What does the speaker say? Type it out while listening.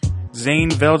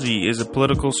Zane Velji is a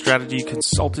political strategy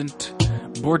consultant,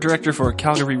 board director for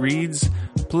Calgary Reads,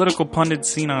 political pundit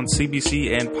seen on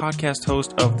CBC, and podcast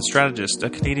host of The Strategist, a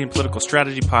Canadian political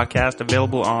strategy podcast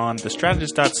available on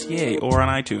thestrategist.ca or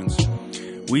on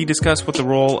iTunes. We discuss what the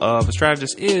role of a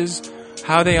strategist is,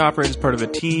 how they operate as part of a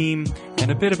team, and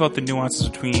a bit about the nuances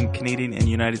between Canadian and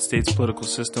United States political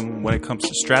system when it comes to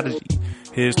strategy.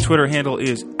 His Twitter handle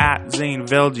is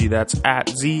 @ZaneVelji. That's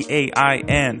 @ZaneVelji.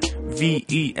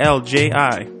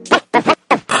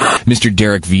 Mr.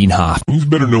 Derek Veenhoff. He's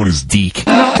better known as Deke.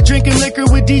 Drinking liquor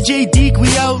with DJ Deke,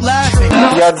 we out laughing.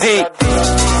 Yo, Deke.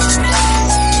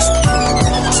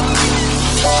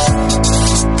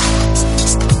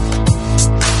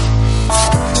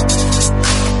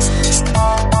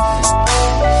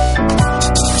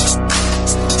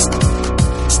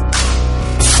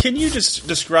 Can you just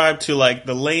describe to like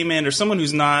the layman or someone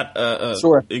who's not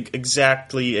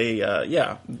exactly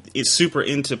is super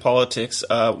into politics?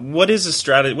 What is a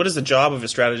strategy? What is the job of a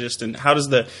strategist, and how does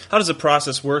the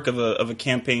process work of a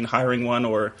campaign hiring one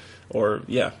or?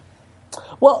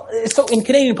 Well, so in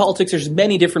Canadian politics, there's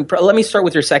many different. Let me start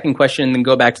with your second question and then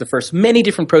go back to the first. Many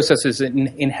different processes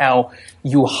in how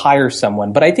you hire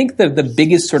someone, but I think the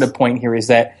biggest sort of point here is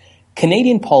that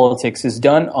Canadian politics is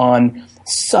done on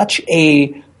such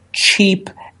a cheap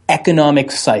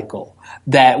economic cycle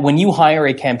that when you hire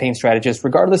a campaign strategist,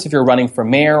 regardless if you're running for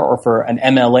mayor or for an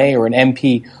MLA or an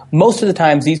MP, most of the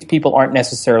times these people aren't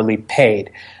necessarily paid.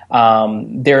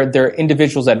 They're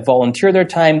individuals that volunteer their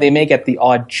time. They may get the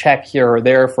odd check here or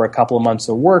there for a couple of months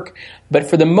of work, but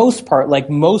for the most part, like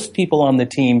most people on the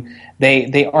team,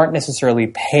 they aren't necessarily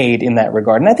paid in that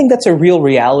regard. And I think that's a real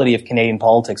reality of Canadian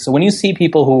politics. So when you see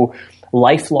people who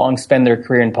lifelong spend their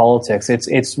career in politics,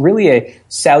 it's really a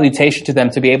salutation to them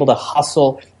to be able to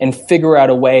hustle and figure out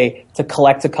a way to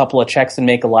collect a couple of checks and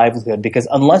make a livelihood. Because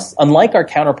unlike our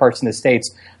counterparts in the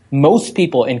States, most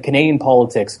people in Canadian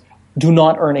politics do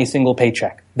not earn a single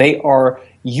paycheck. They are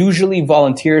usually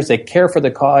volunteers. They care for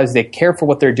the cause. They care for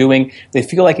what they're doing. They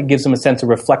feel like it gives them a sense of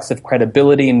reflexive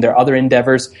credibility in their other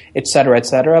endeavors, et cetera, et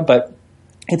cetera. But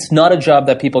it's not a job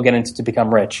that people get into to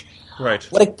become rich. Right.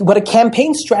 What a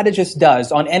campaign strategist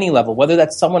does on any level, whether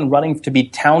that's someone running to be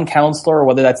town councillor or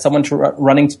whether that's someone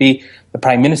running to be the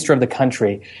prime minister of the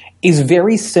country, is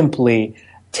very simply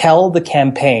tell the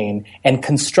campaign and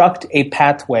construct a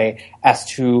pathway as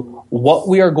to what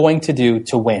we are going to do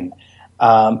to win.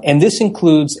 And this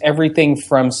includes everything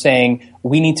from saying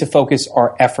we need to focus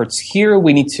our efforts here,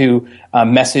 we need to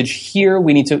message here,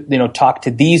 we need to talk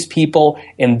to these people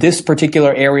in this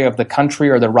particular area of the country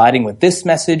or the riding with this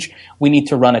message, we need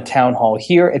to run a town hall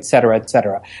here, et cetera, et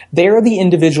cetera. They are the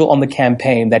individual on the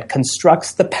campaign that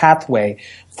constructs the pathway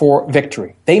for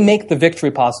victory. They make the victory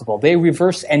possible. They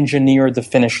reverse engineer the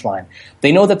finish line.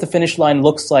 They know that the finish line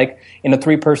looks like in a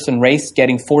 3-person race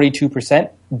getting 42%.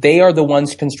 They are the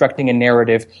ones constructing a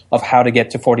narrative of how to get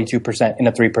to 42% in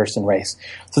a 3-person race.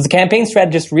 So the campaign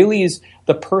strategist really is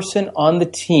the person on the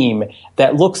team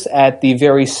that looks at the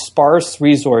very sparse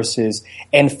resources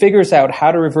and figures out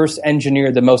how to reverse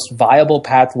engineer the most viable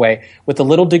pathway with a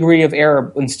little degree of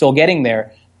error and still getting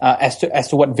there. As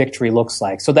to what victory looks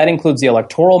like. So that includes the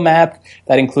electoral map,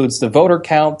 that includes the voter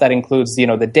count, that includes the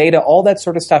data, all that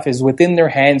sort of stuff is within their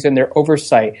hands and their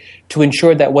oversight to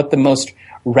ensure that what the most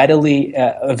readily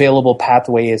available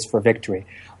pathway is for victory.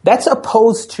 That's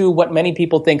opposed to what many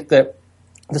people think that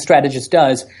the strategist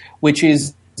does, which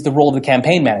is the role of the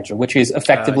campaign manager, which is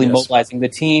effectively mobilizing the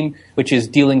team, which is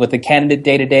dealing with the candidate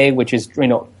day to day, which is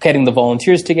getting the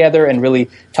volunteers together and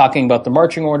really talking about the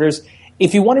marching orders.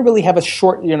 If you want to really have a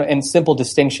short, and simple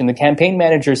distinction, the campaign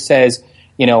manager says,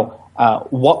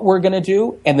 what we're going to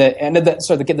do, and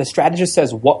the strategist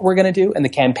says what we're going to do, and the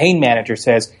campaign manager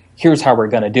says, here's how we're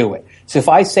going to do it. So if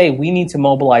I say we need to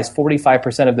mobilize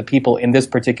 45% of the people in this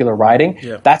particular riding,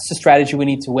 that's the strategy we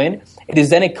need to win. It is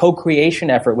then a co-creation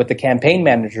effort with the campaign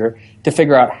manager to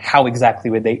figure out how exactly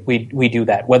we do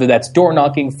that, whether that's door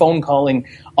knocking, phone calling,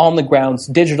 on the grounds,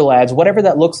 digital ads, whatever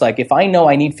that looks like. If I know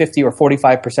I need 50 or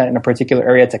 45% in a particular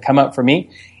area to come out for me,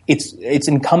 it's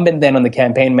incumbent then on the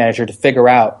campaign manager to figure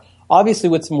out, obviously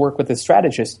with some work with the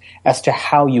strategist, as to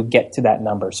how you get to that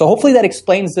number. So hopefully that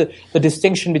explains the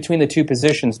distinction between the two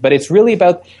positions, but it's really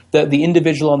about the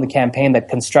individual on the campaign that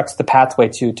constructs the pathway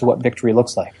to what victory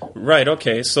looks like. Right,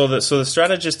 okay. So the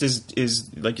strategist is,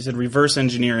 like you said, reverse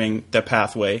engineering the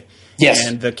pathway. Yes.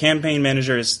 And the campaign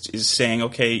manager is saying,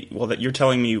 okay, well, that you're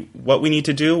telling me what we need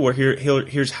to do, or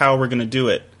here's how we're going to do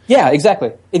it. Yeah,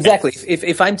 exactly.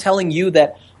 If I'm telling you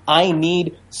that I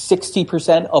need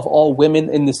 60% of all women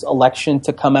in this election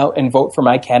to come out and vote for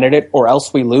my candidate or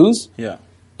else we lose. Yeah.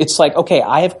 It's like, okay,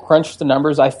 I have crunched the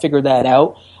numbers, I figured that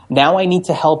out. Now I need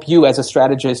to help you as a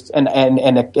strategist and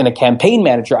a campaign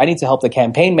manager. I need to help the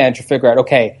campaign manager figure out,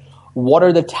 okay, what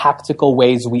are the tactical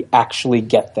ways we actually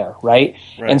get there, right?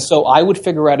 And so I would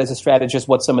figure out as a strategist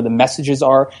what some of the messages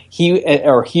are. He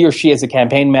or she as a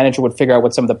campaign manager would figure out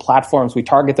what some of the platforms we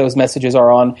target those messages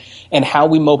are on and how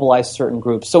we mobilize certain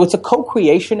groups. So it's a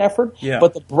co-creation effort,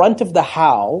 but the brunt of the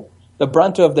how, the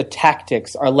brunt of the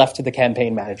tactics are left to the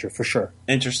campaign manager for sure.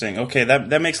 Interesting. Okay,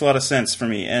 that makes a lot of sense for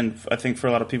me, and I think for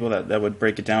a lot of people that would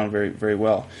break it down very, very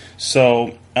well.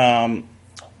 So,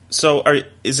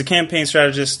 is a campaign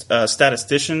strategist a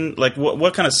statistician? Like,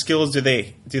 what kind of skills do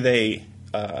they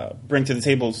bring to the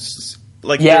table?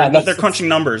 Like, they're crunching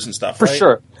numbers and stuff, for right?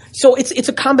 sure. So it's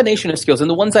a combination of skills, and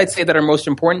the ones I'd say that are most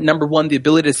important. Number one, the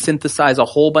ability to synthesize a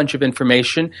whole bunch of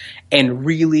information and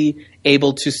really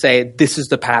able to say this is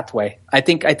the pathway. I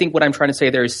think what I'm trying to say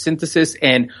there is synthesis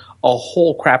and a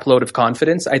whole crap load of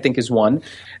confidence, I think, is one.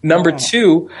 Number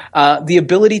two, the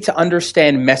ability to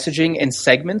understand messaging and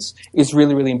segments is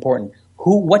really, really important.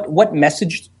 What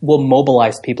message will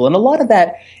mobilize people? And a lot of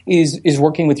that is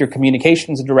working with your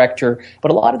communications director, but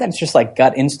a lot of that is just like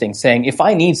gut instinct, saying if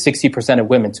I need 60% of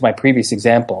women, to my previous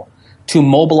example, to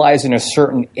mobilize in a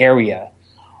certain area,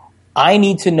 I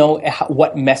need to know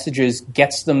what messages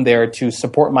gets them there to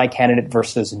support my candidate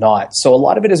versus not. So a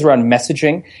lot of it is around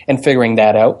messaging and figuring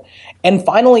that out. And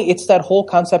finally, it's that whole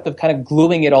concept of kind of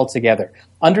gluing it all together,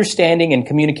 understanding and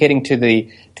communicating to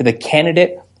the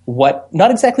candidate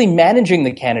not exactly managing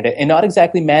the candidate and not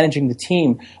exactly managing the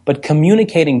team, but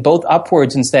communicating both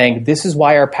upwards and saying, this is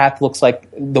why our path looks like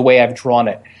the way I've drawn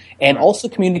it. And also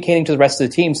communicating to the rest of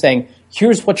the team saying,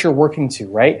 here's what you're working to,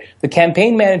 right? The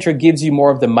campaign manager gives you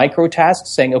more of the micro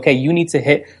tasks saying, okay, you need to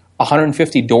hit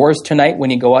 150 doors tonight when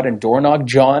you go out and door knock,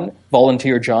 John,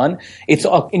 volunteer John. It's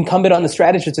incumbent on the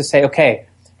strategist to say, okay,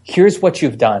 here's what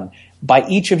you've done. By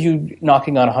each of you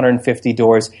knocking on 150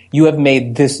 doors, you have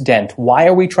made this dent. Why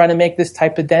are we trying to make this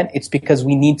type of dent? It's because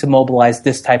we need to mobilize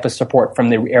this type of support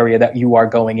from the area that you are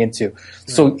going into.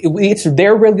 Right. So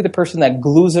they're really the person that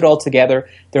glues it all together.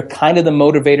 They're kind of the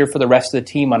motivator for the rest of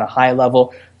the team on a high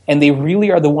level. And they really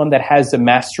are the one that has the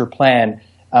master plan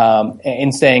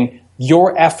in saying,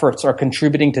 your efforts are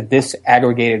contributing to this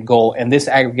aggregated goal, and this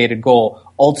aggregated goal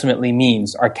ultimately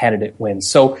means our candidate wins.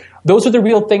 So those are the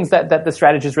real things that the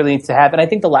strategist really needs to have. And I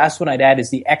think the last one I'd add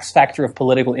is the X factor of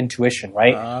political intuition,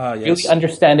 right? Yes. Really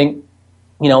understanding,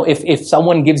 if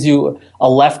someone gives you a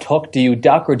left hook, do you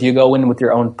duck or do you go in with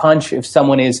your own punch? If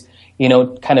someone is,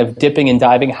 kind of dipping and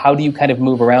diving, how do you kind of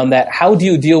move around that? How do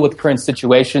you deal with current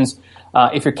situations?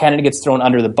 If your candidate gets thrown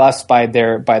under the bus by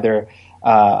the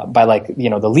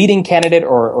leading candidate,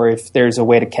 or if there's a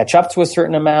way to catch up to a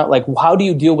certain amount, like how do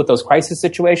you deal with those crisis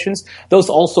situations? Those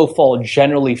also fall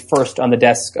generally first on the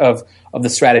desk of the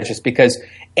strategist, because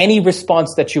any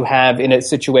response that you have in a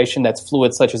situation that's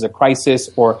fluid, such as a crisis,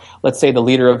 or let's say the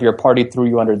leader of your party threw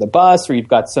you under the bus, or you've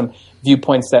got some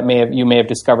viewpoints that you may have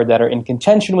discovered that are in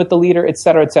contention with the leader, et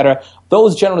cetera,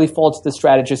 those generally fall to the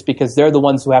strategist, because they're the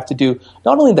ones who have to do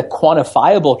not only the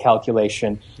quantifiable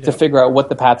calculation to figure out what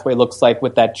the pathway looks like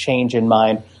with that change in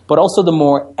mind, but also the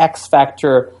more X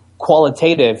factor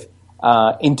qualitative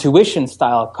intuition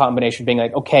style combination, being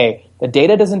like, okay, the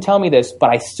data doesn't tell me this, but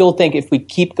I still think if we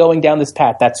keep going down this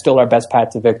path, that's still our best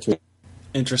path to victory.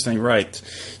 Interesting, right.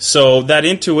 So that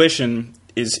intuition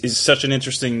is such an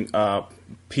interesting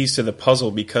piece to the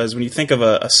puzzle, because when you think of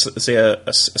a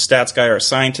stats guy or a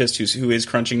scientist who is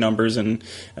crunching numbers and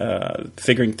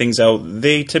figuring things out,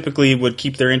 they typically would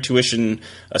keep their intuition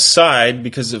aside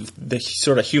because of the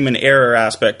sort of human error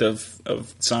aspect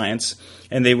of science,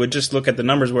 and they would just look at the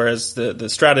numbers, whereas the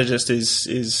strategist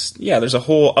is there's a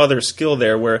whole other skill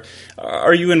there. Where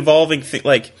are you involving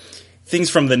things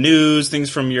from the news, things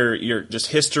from your just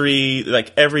history,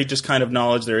 like every just kind of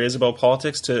knowledge there is about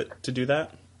politics to do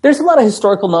that? There's a lot of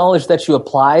historical knowledge that you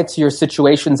apply to your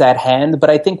situations at hand, but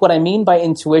I think what I mean by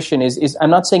intuition is I'm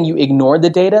not saying you ignore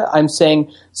the data. I'm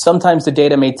saying sometimes the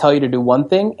data may tell you to do one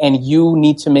thing, and you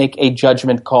need to make a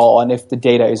judgment call on if the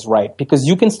data is right, because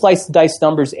you can slice the dice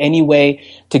numbers any way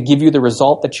to give you the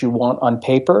result that you want on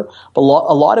paper. But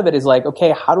a lot of it is like,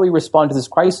 okay, how do we respond to this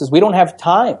crisis? We don't have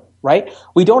time, right?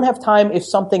 We don't have time if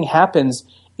something happens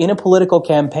in a political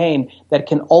campaign that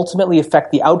can ultimately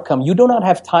affect the outcome. You do not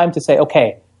have time to say,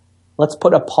 okay, let's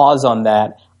put a pause on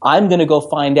that. I'm going to go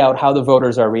find out how the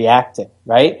voters are reacting,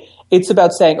 right? It's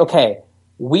about saying, okay,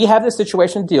 we have this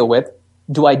situation to deal with.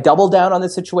 Do I double down on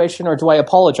this situation, or do I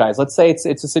apologize? Let's say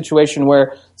it's a situation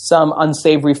where some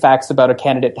unsavory facts about a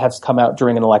candidate has come out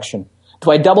during an election.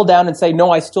 Do I double down and say, no,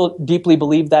 I still deeply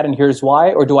believe that and here's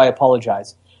why, or do I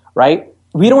apologize, right?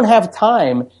 we don't have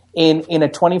time in a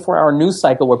 24-hour news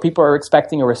cycle where people are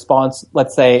expecting a response,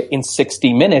 let's say, in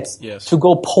 60 minutes to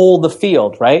go poll the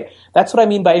field, right? That's what I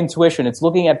mean by intuition. It's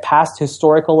looking at past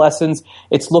historical lessons.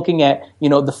 It's looking at,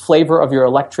 the flavor of your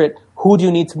electorate. Who do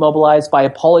you need to mobilize? By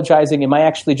apologizing, am I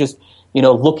actually just,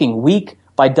 looking weak?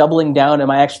 By doubling down, am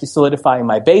I actually solidifying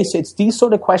my base? It's these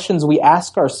sort of questions we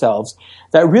ask ourselves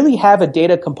that really have a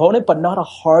data component, but not a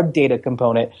hard data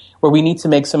component, where we need to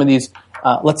make some of these,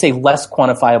 let's say, less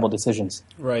quantifiable decisions.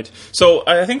 Right. So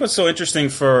I think what's so interesting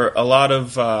for a lot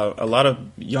of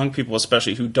young people,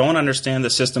 especially who don't understand the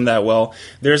system that well,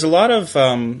 there's a lot of,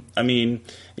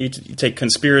 you take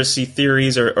conspiracy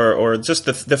theories or just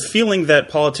the feeling that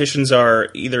politicians are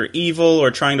either evil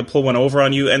or trying to pull one over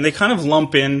on you, and they kind of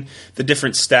lump in the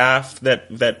different staff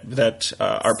that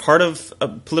are part of a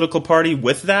political party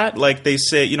with that. Like they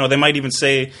say, they might even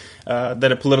say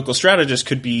that a political strategist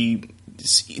could be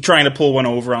trying to pull one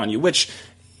over on you, which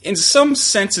in some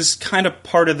sense is kind of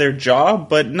part of their job,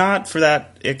 but not for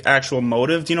that actual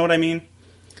motive. Do you know what I mean?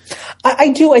 I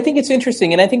do. I think it's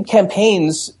interesting, and I think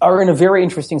campaigns are in a very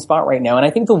interesting spot right now. And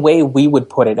I think the way we would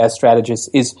put it as strategists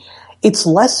is it's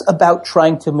less about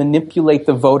trying to manipulate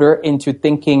the voter into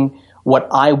thinking what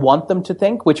I want them to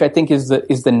think, which I think is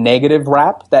the negative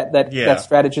rap that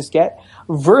strategists get,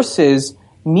 versus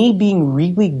me being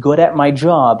really good at my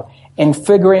job and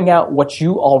figuring out what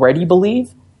you already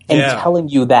believe and telling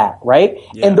you that, right?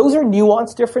 Yeah. And those are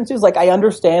nuanced differences. Like, I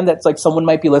understand that like someone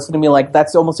might be listening to me like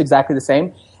that's almost exactly the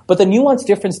same. But the nuanced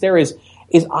difference there is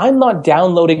I'm not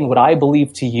downloading what I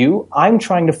believe to you. I'm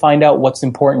trying to find out what's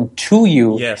important to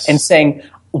you and saying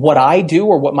what I do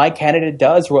or what my candidate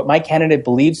does or what my candidate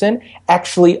believes in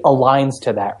actually aligns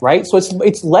to that, right? So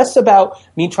it's less about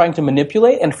me trying to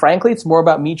manipulate, and frankly, it's more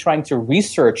about me trying to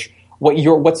research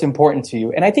what's important to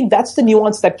you. And I think that's the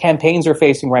nuance that campaigns are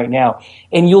facing right now.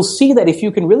 And you'll see that if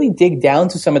you can really dig down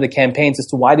to some of the campaigns as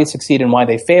to why they succeed and why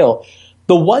they fail,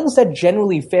 the ones that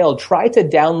generally fail try to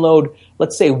download,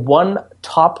 let's say, one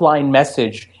top-line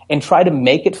message and try to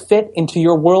make it fit into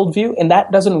your worldview. And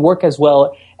that doesn't work as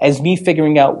well as me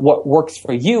figuring out what works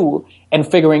for you and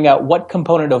figuring out what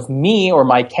component of me or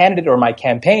my candidate or my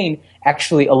campaign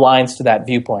actually aligns to that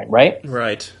viewpoint, right?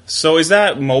 Right. So is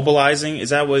that mobilizing? Is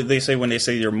that what they say when they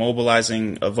say you're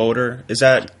mobilizing a voter? Is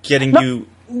that getting you...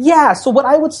 Yeah, so what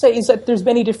I would say is that there's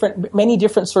many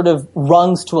different sort of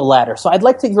rungs to a ladder. So I'd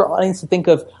like your audience to think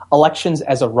of elections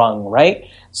as a rung, right?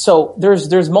 So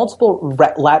there's multiple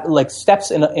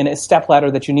steps in a step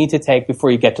ladder that you need to take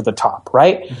before you get to the top,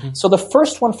 right? Mm-hmm. So the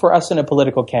first one for us in a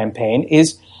political campaign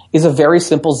is a very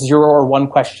simple 0 or 1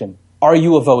 question. Are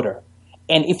you a voter?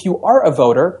 And if you are a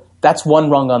voter, that's one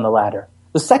rung on the ladder.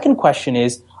 The second question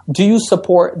is, do you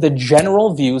support the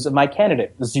general views of my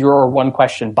candidate? 0 or 1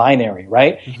 question, binary,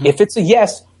 right? Mm-hmm. If it's a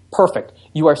yes, perfect.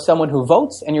 You are someone who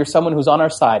votes and you're someone who's on our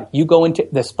side. You go into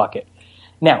this bucket.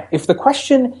 Now, if the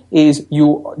question is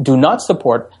you do not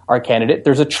support our candidate,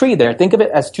 there's a tree there. Think of it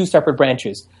as 2 separate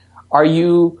branches. Are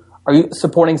you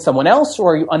supporting someone else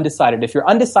or are you undecided? If you're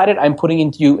undecided, I'm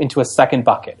putting you into a second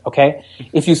bucket, okay?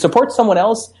 If you support someone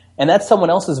else, and that someone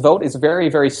else's vote is very,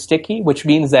 very sticky, which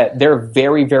means that they're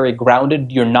very, very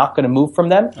grounded. You're not going to move from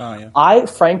them. Oh, yeah. I,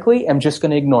 frankly, am just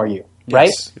going to ignore you, right?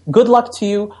 Yes. Good luck to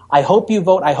you. I hope you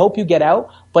vote. I hope you get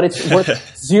out. But it's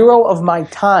worth 0 of my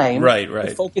time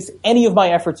to focus any of my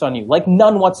efforts on you, like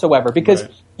none whatsoever, because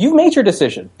you've made your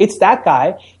decision. It's that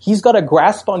guy. He's got a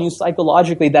grasp on you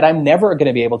psychologically that I'm never going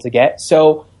to be able to get.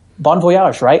 So bon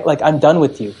voyage, right? Like, I'm done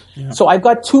with you. Yeah. So I've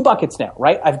got 2 buckets now,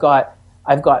 right? I've got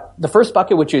the first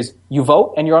bucket, which is you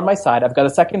vote and you're on my side. I've got a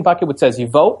second bucket which says you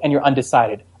vote and you're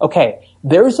undecided. Okay,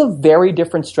 there's a very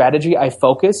different strategy I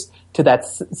focus to that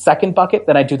second bucket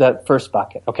than I do that first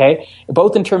bucket, okay?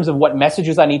 Both in terms of what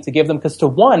messages I need to give them, because to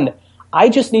one, I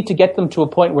just need to get them to a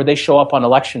point where they show up on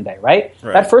election day, right?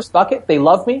 That first bucket, they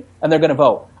love me and they're going to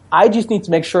vote. I just need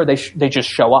to make sure they just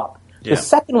show up. Yeah. The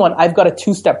second one, I've got a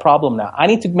 2-step problem now. I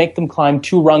need to make them climb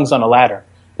 2 rungs on a ladder.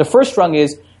 The first rung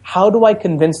is, how do I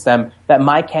convince them that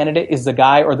my candidate is the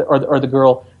guy or the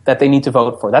girl that they need to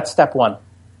vote for? That's step 1.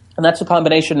 And that's a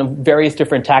combination of various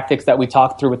different tactics that we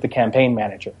talked through with the campaign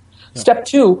manager. Yeah. Step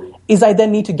 2 is I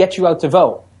then need to get you out to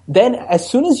vote. Then as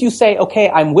soon as you say, okay,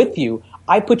 I'm with you,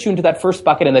 I put you into that first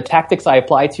bucket, and the tactics I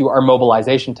apply to you are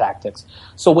mobilization tactics.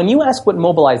 So when you ask what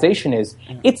mobilization is,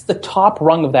 it's the top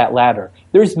rung of that ladder.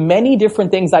 There's many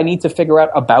different things I need to figure out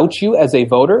about you as a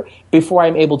voter before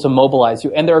I'm able to mobilize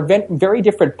you. And there are very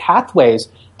different pathways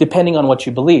depending on what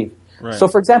you believe. Right. So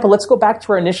for example, let's go back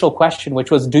to our initial question,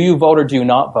 which was, do you vote or do you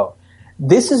not vote?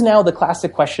 This is now the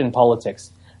classic question in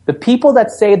politics. The people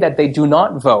that say that they do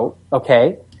not vote,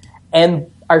 okay, and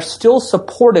are still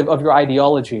supportive of your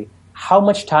ideology, how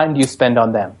much time do you spend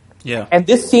on them? Yeah. And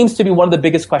this seems to be one of the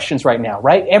biggest questions right now,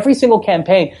 right? Every single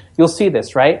campaign, you'll see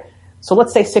this, right? So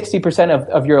let's say 60%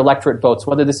 of your electorate votes,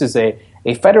 whether this is a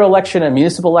federal election, a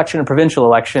municipal election, a provincial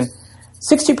election,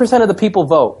 60% of the people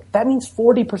vote. That means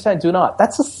 40% do not.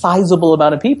 That's a sizable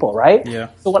amount of people, right? Yeah.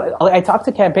 So when I talk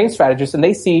to campaign strategists and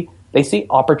they see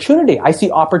opportunity. I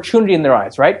see opportunity in their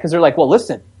eyes, right? Because they're like, well,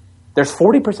 listen, there's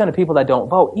 40% of people that don't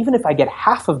vote. Even if I get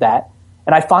half of that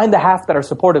and I find the half that are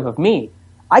supportive of me,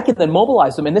 I can then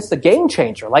mobilize them, and this is a game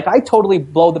changer. Like, I totally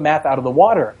blow the math out of the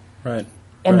water. Right.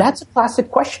 And that's a classic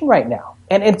question right now.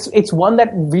 And it's one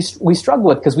that we struggle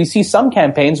with, because we see some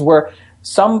campaigns where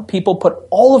some people put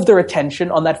all of their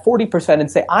attention on that 40% and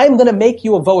say, I'm going to make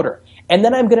you a voter, and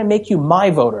then I'm going to make you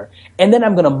my voter, and then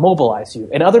I'm going to mobilize you.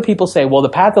 And other people say, well, the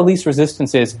path of least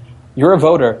resistance is, you're a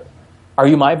voter. Are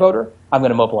you my voter? I'm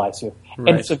going to mobilize you. Right.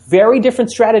 And it's a very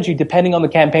different strategy depending on the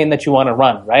campaign that you want to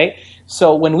run, right?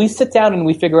 So when we sit down and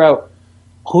we figure out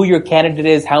who your candidate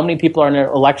is, how many people are in an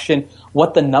election,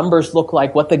 what the numbers look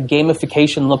like, what the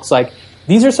gamification looks like,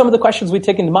 these are some of the questions we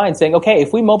take into mind, saying, okay,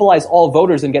 if we mobilize all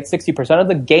voters and get 60% of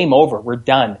the, game over, we're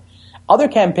done. Other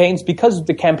campaigns, because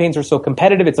the campaigns are so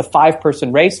competitive, it's a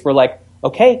 5-person race, we're like,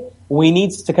 okay, we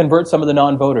need to convert some of the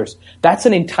non-voters. That's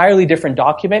an entirely different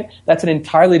document. That's an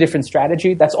entirely different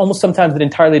strategy. That's almost sometimes an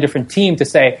entirely different team to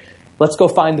say, let's go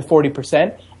find the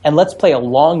 40% and let's play a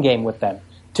long game with them.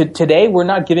 Today, we're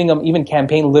not giving them even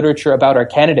campaign literature about our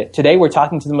candidate. Today, we're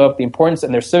talking to them about the importance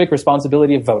and their civic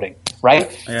responsibility of voting,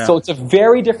 right? Yeah. So it's a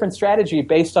very different strategy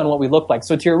based on what we look like.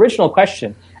 So to your original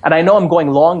question, and I know I'm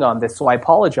going long on this, so I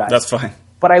apologize. That's fine.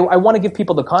 But I want to give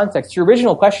people the context. Your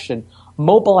original question,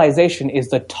 mobilization is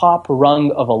the top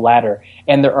rung of a ladder,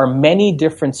 and there are many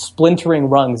different splintering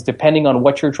rungs depending on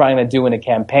what you're trying to do in a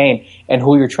campaign and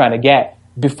who you're trying to get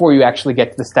before you actually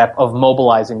get to the step of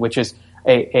mobilizing, which is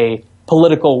a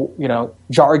political,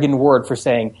 jargon word for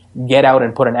saying get out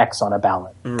and put an X on a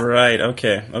ballot. Right.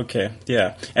 Okay.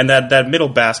 Yeah. And that middle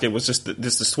basket was just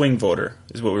the swing voter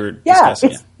is what we were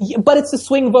discussing. But it's the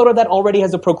swing voter that already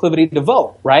has a proclivity to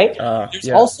vote, right? There's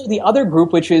also the other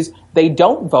group, which is they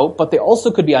don't vote, but they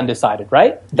also could be undecided,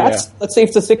 right? Let's say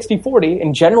it's a 60-40,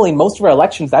 and generally most of our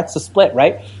elections, that's the split,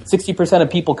 right? 60% of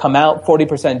people come out,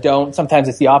 40% don't. Sometimes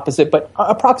it's the opposite, but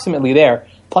approximately there,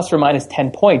 plus or minus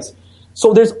 10 points.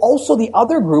 So there's also the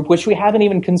other group, which we haven't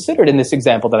even considered in this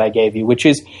example that I gave you, which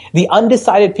is the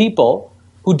undecided people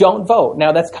who don't vote.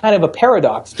 Now, that's kind of a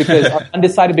paradox, because are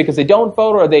undecided because they don't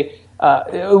vote, or are they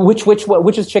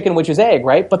which is chicken, which is egg,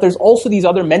 right? But there's also these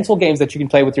other mental games that you can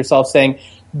play with yourself, saying,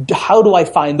 how do I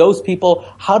find those people?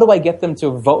 How do I get them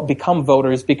to become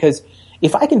voters? Because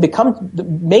if I can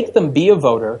make them be a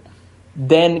voter,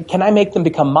 then can I make them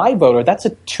become my voter? That's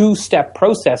a 2-step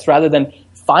process rather than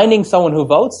finding someone who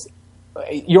votes.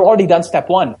 You're already done step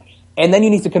 1, and then you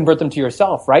need to convert them to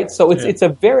yourself, right? So it's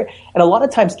and a lot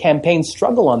of times campaigns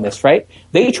struggle on this, right?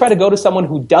 They try to go to someone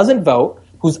who doesn't vote,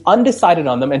 who's undecided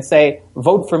on them, and say,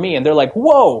 vote for me. And they're like,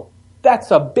 whoa,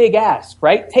 that's a big ask,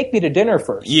 right? Take me to dinner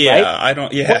first. Yeah, right?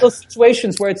 One of those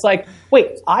situations where it's like,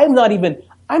 wait, I'm not even,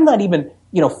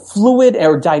 fluid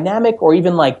or dynamic or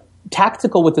even like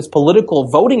tactical with this political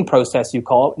voting process you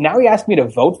call it. Now you ask me to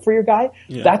vote for your guy?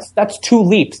 Yeah. That's 2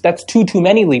 leaps. That's too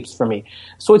many leaps for me.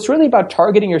 So it's really about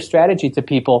targeting your strategy to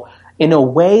people in a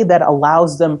way that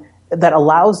allows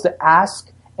the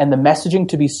ask and the messaging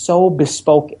to be so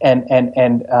bespoke and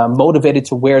motivated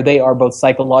to where they are both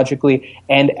psychologically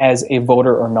and as a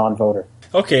voter or non-voter.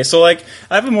 Okay, so I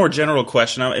have a more general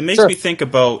question. It makes me think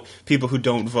about people who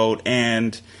don't vote,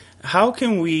 and how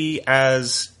can we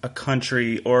as a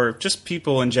country, or just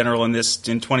people in general in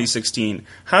 2016,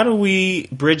 how do we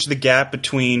bridge the gap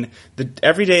between the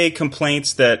everyday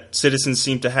complaints that citizens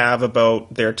seem to have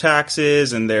about their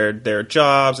taxes and their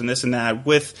jobs and this and that,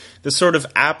 with the sort of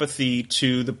apathy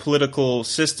to the political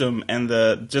system and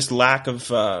the just lack of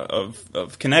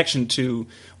connection to,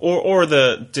 or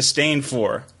the disdain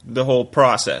for the whole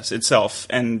process itself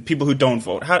and people who don't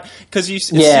vote? Because it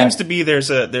seems to be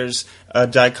there's a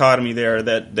dichotomy there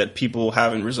that people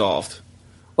haven't resolved.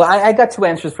 Well, I got 2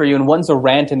 answers for you, and one's a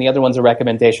rant and the other one's a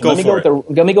recommendation. Let me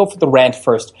go for the rant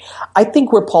first. I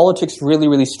think where politics really,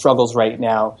 really struggles right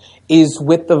now is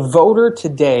with the voter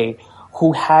today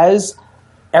who has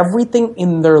everything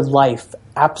in their life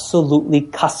absolutely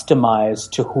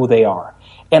customized to who they are.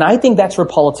 And I think that's where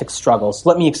politics struggles.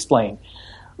 Let me explain.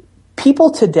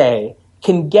 People today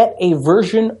can get a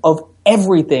version of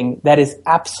everything that is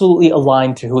absolutely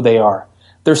aligned to who they are.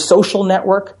 Their social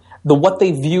network, what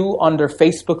they view on their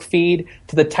Facebook feed,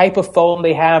 to the type of phone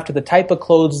they have, to the type of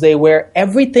clothes they wear,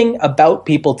 everything about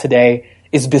people today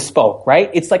is bespoke, right?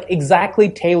 It's like exactly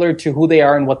tailored to who they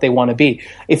are and what they want to be.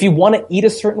 If you want to eat a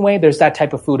certain way, there's that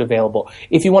type of food available.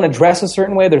 If you want to dress a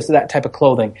certain way, there's that type of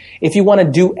clothing. If you want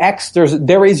to do X,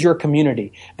 there is your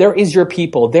community. There is your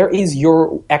people. There is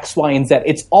your X, Y, and Z.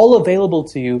 It's all available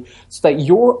to you so that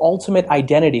your ultimate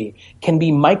identity can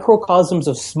be microcosms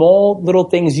of small little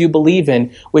things you believe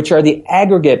in, which are the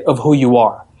aggregate of who you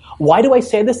are. Why do I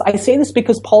say this? I say this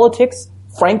because politics,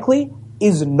 frankly,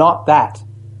 is not that.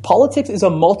 Politics is a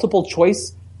multiple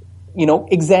choice,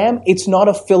 exam. It's not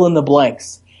a fill in the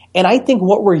blanks. And I think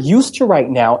what we're used to right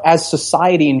now as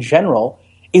society in general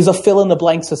is a fill in the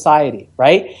blank society,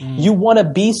 right? You want to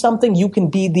be something, you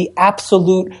can be the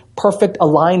absolute perfect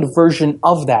aligned version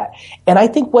of that. And I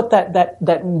think what that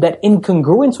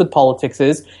incongruence with politics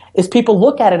is people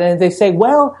look at it and they say,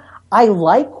 well, I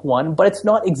like one, but it's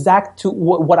not exact to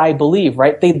what I believe,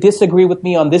 right? They disagree with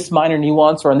me on this minor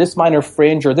nuance or on this minor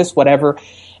fringe or this whatever.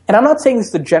 And I'm not saying this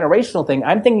is a generational thing.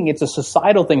 I'm thinking it's a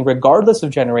societal thing, regardless of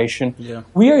generation. Yeah.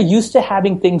 We are used to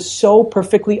having things so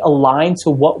perfectly aligned to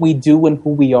what we do and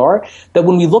who we are that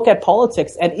when we look at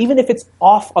politics, and even if it's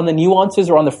off on the nuances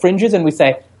or on the fringes, and we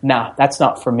say, nah, that's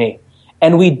not for me,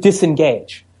 and we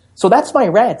disengage. So that's my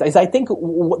rant, is I think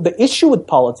the issue with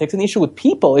politics and the issue with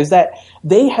people is that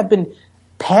they have been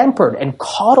pampered and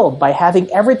coddled by having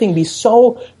everything be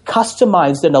so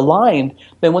customized and aligned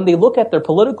that when they look at their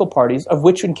political parties, of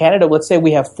which in Canada, let's say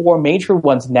we have 4 major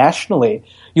ones nationally,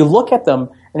 you look at them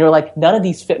and you're like, none of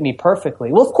these fit me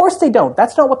perfectly. Well, of course they don't.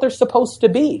 That's not what they're supposed to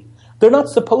be. They're not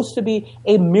supposed to be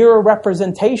a mirror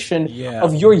representation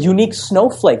of your unique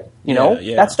snowflake,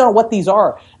 That's not what these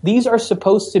are. These are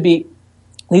supposed to be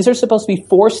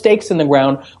 4 stakes in the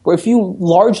ground where if you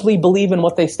largely believe in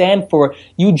what they stand for,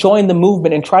 you join the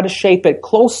movement and try to shape it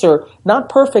closer, not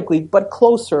perfectly, but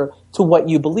closer to what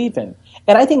you believe in.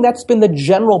 And I think that's been the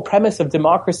general premise of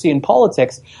democracy and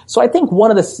politics. So I think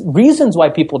one of the reasons why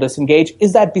people disengage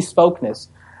is that bespokeness.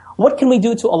 What can we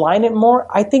do to align it more?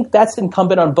 I think that's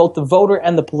incumbent on both the voter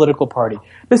and the political party.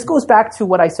 This goes back to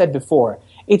what I said before.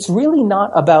 It's really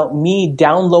not about me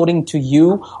downloading to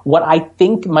you what I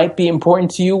think might be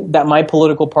important to you that my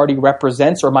political party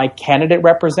represents or my candidate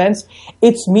represents.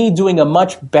 It's me doing a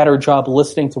much better job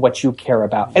listening to what you care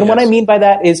about. And what I mean by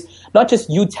that is not just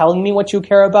you telling me what you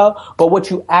care about, but what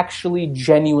you actually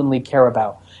genuinely care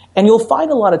about. And you'll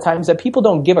find a lot of times that people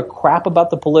don't give a crap about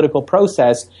the political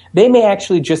process. They may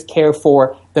actually just care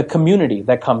for the community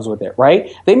that comes with it,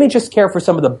 right? They may just care for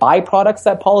some of the byproducts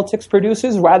that politics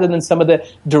produces rather than some of the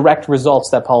direct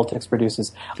results that politics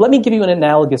produces. Let me give you an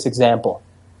analogous example.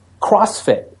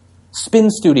 CrossFit, spin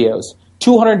studios,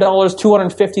 $200,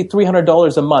 $250,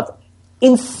 $300 a month.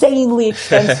 Insanely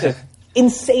expensive.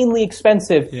 Insanely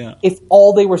expensive if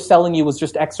all they were selling you was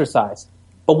just exercise.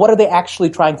 But what are they actually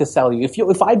trying to sell you?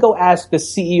 If I go ask the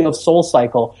CEO of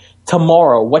SoulCycle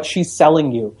tomorrow what she's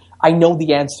selling you, I know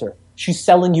the answer. She's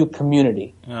selling you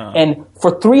community. And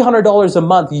for $300 a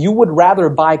month, you would rather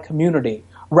buy community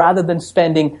rather than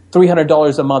spending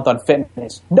 $300 a month on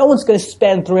fitness. No one's going to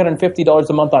spend $350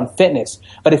 a month on fitness.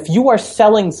 But if you are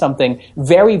selling something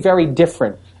very, very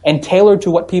different and tailored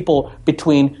to what people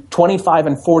between 25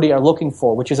 and 40 are looking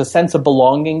for, which is a sense of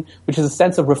belonging, which is a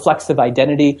sense of reflexive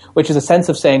identity, which is a sense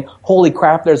of saying, holy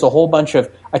crap, there's a whole bunch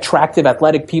of attractive,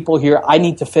 athletic people here. I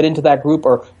need to fit into that group,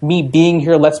 or me being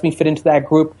here lets me fit into that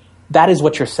group. That is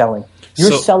what you're selling.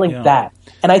 You're selling that.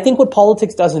 And I think what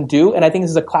politics doesn't do, and I think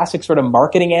this is a classic sort of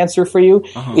marketing answer for you,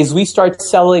 is we start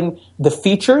selling the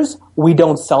features, we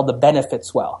don't sell the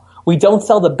benefits well. We don't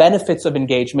sell the benefits of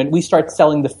engagement. We start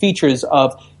selling the features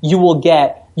of you will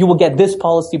get this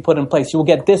policy put in place. You will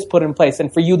get this put in place.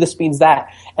 And for you, this means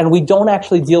that. And we don't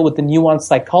actually deal with the nuanced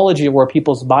psychology of where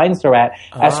people's minds are at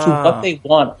as to what they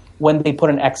want when they put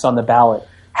an X on the ballot.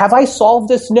 Have I solved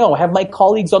this? No. Have my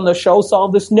colleagues on the show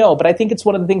solved this? No. But I think it's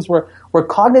one of the things we're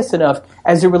cognizant of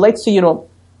as it relates to,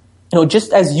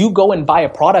 just as you go and buy a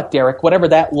product, Derek, whatever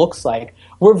that looks like,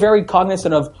 we're very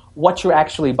cognizant of what you're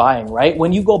actually buying, right?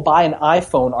 When you go buy an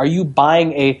iPhone, are you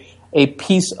buying a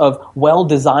piece of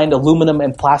well-designed aluminum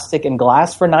and plastic and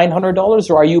glass for $900,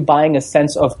 or are you buying a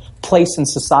sense of place in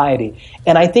society?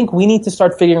 And I think we need to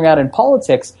start figuring out in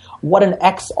politics what an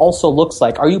X also looks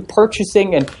like. Are you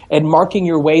purchasing and marking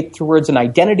your way towards an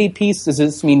identity piece? Does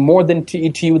this mean more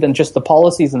to you than just the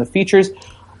policies and the features?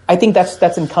 I think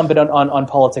that's incumbent on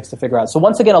politics to figure out. So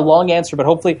once again, a long answer, but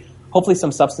hopefully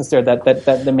some substance there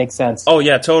that makes sense. Oh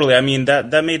yeah, totally. I mean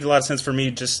that made a lot of sense for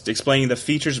me, just explaining the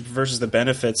features versus the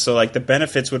benefits. So like the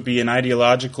benefits would be an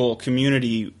ideological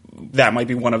community that might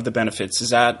be one of the benefits. Is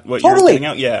that what you're getting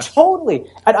out? Yeah, totally.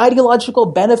 An ideological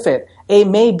benefit. It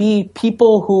may be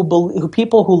people who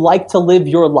like to live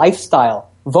your lifestyle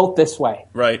vote this way.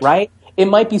 Right. It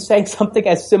might be saying something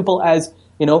as simple as,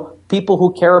 people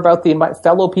who care about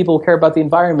fellow people who care about the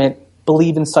environment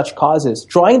believe in such causes.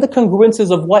 Drawing the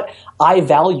congruences of what I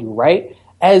value. Right.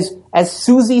 As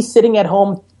Susie sitting at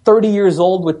home, 30 years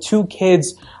old with 2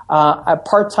 kids, a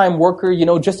part-time worker,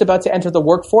 just about to enter the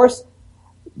workforce.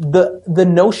 The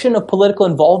notion of political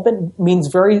involvement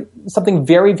means something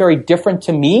very, very different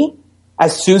to me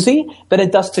as Susie than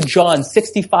it does to John,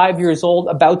 65 years old,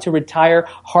 about to retire,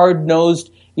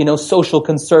 hard-nosed, social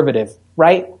conservative,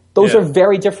 right? Those are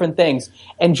very different things.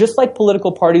 And just like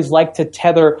political parties like to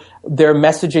tether their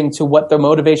messaging to what the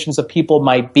motivations of people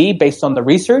might be based on the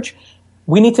research,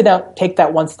 we need to now take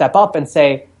that one step up and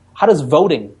say, how does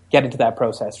voting get into that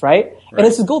process, right? And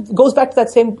this goes back to that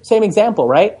same example,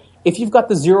 right? If you've got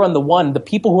the 0 and the 1, the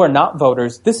people who are not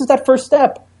voters, this is that first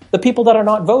step. The people that are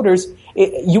not voters,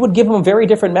 you would give them a very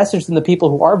different message than the people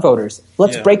who are voters.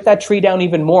 Let's break that tree down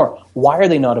even more. Why are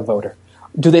they not a voter?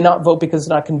 Do they not vote because it's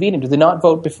not convenient? Do they not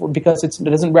vote because it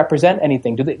doesn't represent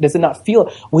anything? Does it not feel?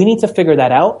 We need to figure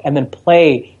that out and then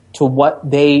play to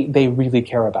what they really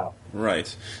care about.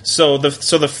 Right. So the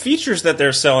features that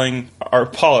they're selling are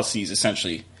policies,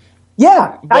 essentially.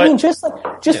 Yeah.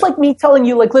 Just like me telling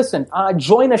you, listen,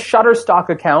 join a Shutterstock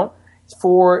account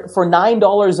for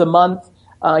 $9 a month.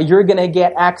 You're going to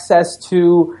get access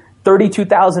to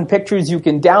 32,000 pictures you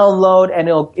can download, and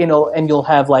you'll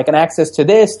have an access to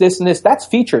this, and this. That's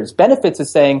features. Benefits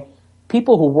is saying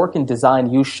people who work in design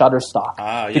use Shutterstock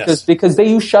because they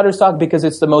use Shutterstock because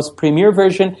it's the most premier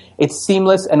version. It's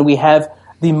seamless, and we have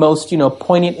the most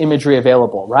poignant imagery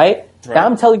available. Right. Now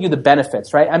I'm telling you the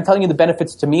benefits. Right. I'm telling you the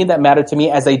benefits to me that matter to me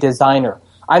as a designer.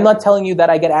 I'm not telling you that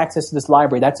I get access to this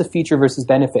library. That's a feature versus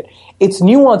benefit. It's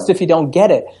nuanced if you don't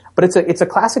get it, but it's a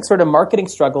classic sort of marketing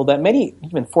struggle that many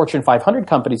even Fortune 500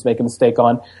 companies make a mistake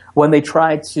on when they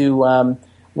try to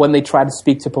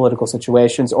speak to political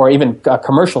situations or even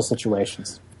commercial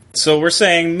situations. So we're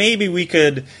saying maybe we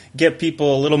could get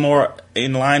people a little more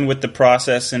in line with the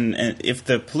process, and if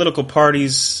the political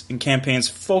parties and campaigns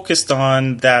focused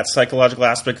on that psychological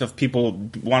aspect of people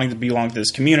wanting to belong to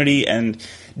this community and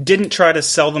didn't try to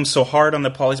sell them so hard on the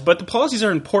policies. But the policies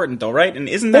are important, though, right? And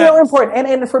isn't that... They are important,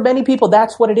 and for many people,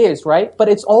 that's what it is, right? But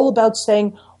it's all about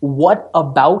saying what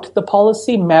about the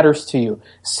policy matters to you.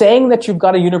 Saying that you've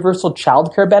got a universal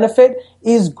childcare benefit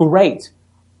is great,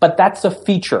 but that's a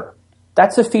feature.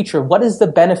 That's a feature. What is the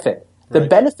benefit? The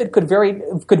benefit could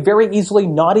very easily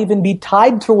not even be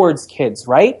tied towards kids,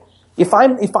 right? If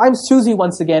I'm Susie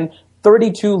once again,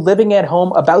 32, living at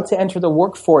home, about to enter the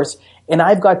workforce, and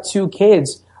I've got 2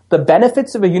 kids, the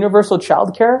benefits of a universal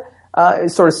childcare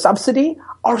sort of subsidy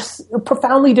are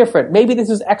profoundly different. Maybe this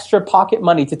is extra pocket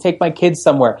money to take my kids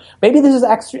somewhere. Maybe this is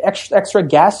extra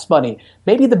gas money.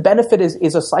 Maybe the benefit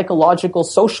is a psychological,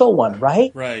 social one,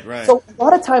 right? Right. So a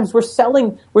lot of times we're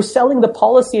selling the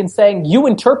policy and saying, you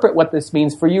interpret what this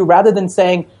means for you, rather than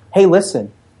saying, hey,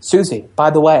 listen, Susie,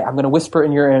 by the way, I'm going to whisper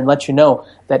in your ear and let you know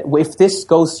that if this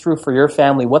goes through for your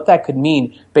family, what that could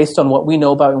mean, based on what we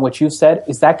know about and what you've said,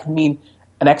 is that could mean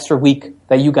an extra week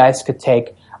that you guys could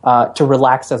take to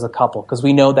relax as a couple, because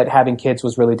we know that having kids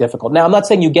was really difficult. Now, I'm not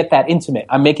saying you get that intimate.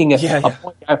 I'm making a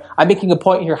point. I'm making a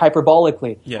point here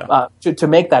hyperbolically to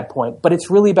make that point. But it's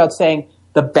really about saying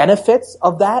the benefits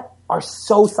of that are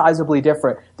so sizably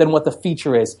different than what the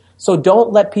feature is. So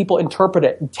don't let people interpret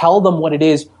it and tell them what it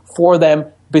is for them,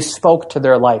 bespoke to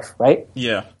their life, right?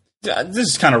 Yeah. This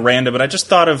is kind of random, but I just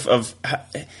thought of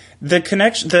the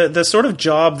connection, the sort of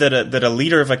job that a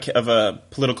leader of a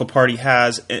political party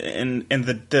has, and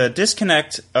the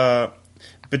disconnect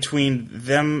between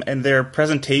them and their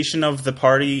presentation of the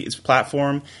party's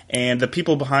platform and the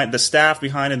people behind, the staff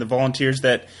behind, and the volunteers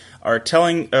that are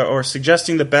telling or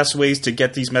suggesting the best ways to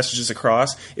get these messages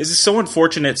across. Is so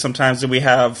unfortunate sometimes that we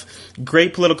have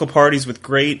great political parties with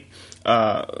great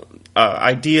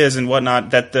ideas and whatnot,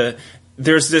 that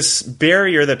there's this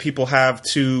barrier that people have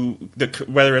to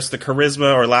whether it's the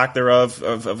charisma or lack thereof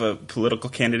of a political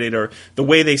candidate, or the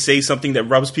way they say something that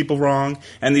rubs people wrong,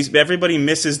 and everybody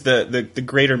misses the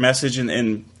greater message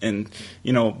and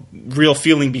real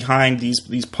feeling behind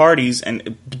these parties,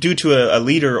 and due to a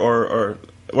leader or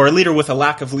a leader with a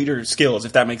lack of leader skills,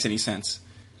 if that makes any sense.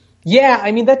 Yeah,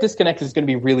 I mean, that disconnect is going to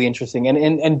be really interesting,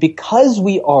 and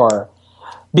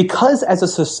because as a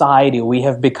society we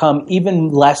have become even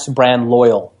less brand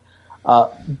loyal,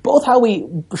 both how we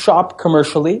shop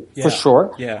commercially, for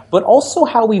sure, but also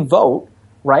how we vote.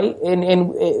 right?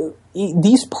 And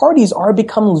these parties are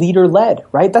become leader-led,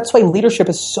 right? That's why leadership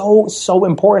is so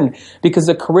important, because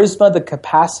the charisma, the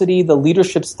capacity, the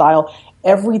leadership style,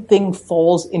 everything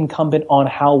falls incumbent on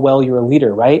how well you're a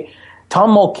leader, right?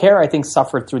 Tom Mulcair, I think,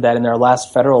 suffered through that in their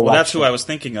last federal election. Well, that's who I was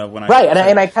thinking of when I... Right,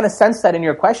 and I kind of sense that in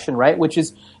your question, right? Which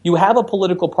is, you have a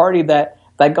political party that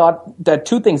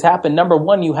two things happened. Number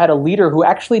one, you had a leader who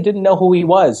actually didn't know who he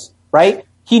was, right?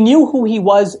 He knew who he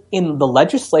was in the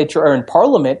legislature or in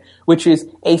parliament, which is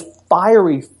a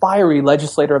fiery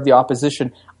legislator of the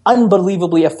opposition,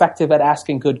 unbelievably effective at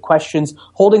asking good questions,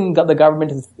 holding the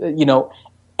government,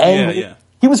 angry. Yeah.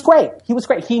 He was great.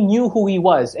 He knew who he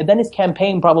was. And then his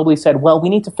campaign probably said, well, we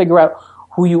need to figure out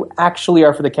who you actually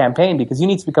are for the campaign, because you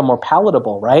need to become more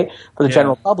palatable, right, for the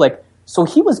general public. So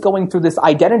he was going through this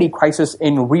identity crisis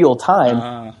in real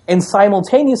time. And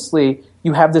simultaneously,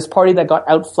 you have this party that got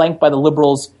outflanked by the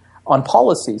Liberals on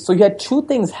policy. So you had two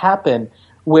things happen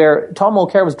where Tom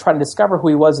Mulcair was trying to discover who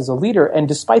he was as a leader, and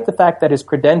despite the fact that his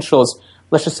credentials,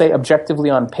 let's just say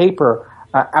objectively on paper,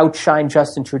 outshine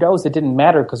Justin Trudeau's, it didn't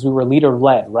matter because we were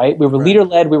leader-led, right? We were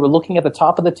leader-led, we were looking at the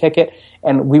top of the ticket,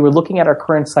 and we were looking at our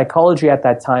current psychology at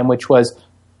that time, which was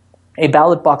a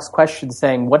ballot box question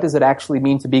saying, what does it actually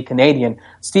mean to be Canadian?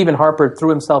 Stephen Harper threw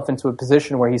himself into a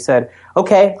position where he said,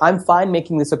 okay, I'm fine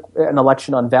making this an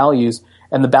election on values.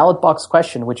 And the ballot box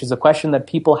question, which is a question that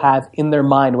people have in their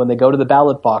mind when they go to the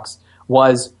ballot box,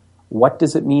 was, what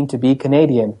does it mean to be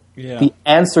Canadian? Yeah. The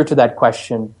answer to that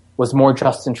question was more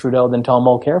Justin Trudeau than Tom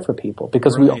Mulcair for people,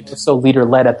 because we are so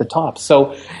leader-led at the top.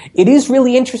 So it is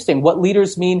really interesting what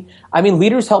leaders mean. I mean,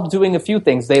 leaders help doing a few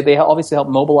things. They obviously help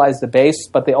mobilize the base,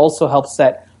 but they also help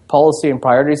set policy and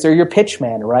priorities. They're your pitch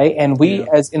man, right? And we,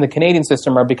 as in the Canadian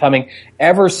system, are becoming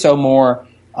ever so more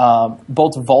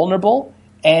both vulnerable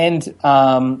and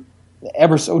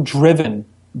ever so driven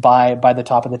by the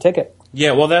top of the ticket.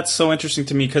 Yeah, well, that's so interesting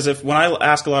to me, because when I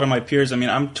ask a lot of my peers, I mean,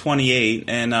 I'm 28,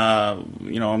 and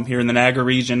I'm here in the Niagara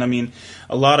region. I mean,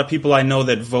 a lot of people I know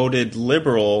that voted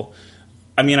Liberal,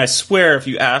 I mean, I swear if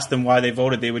you asked them why they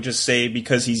voted, they would just say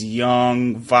because he's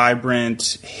young,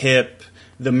 vibrant, hip,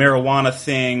 the marijuana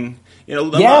thing. Not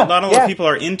a lot of people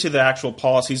are into the actual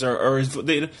policies, or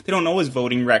they don't know his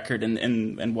voting record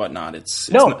and whatnot.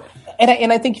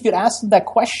 And I think if you'd ask them that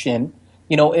question,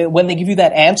 when they give you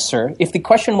that answer, if the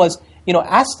question was,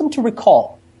 ask them to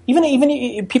recall,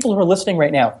 even people who are listening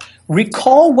right now,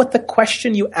 recall what the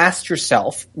question you asked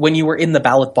yourself when you were in the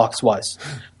ballot box was.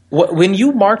 When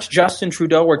you marked Justin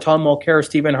Trudeau or Tom Mulcair or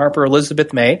Stephen Harper or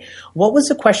Elizabeth May, what was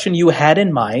the question you had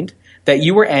in mind that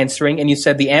you were answering, and you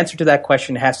said the answer to that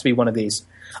question has to be one of these?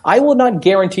 I will not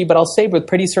guarantee, but I'll say with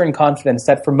pretty certain confidence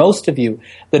that for most of you,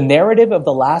 the narrative of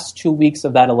the last 2 weeks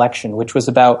of that election, which was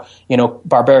about,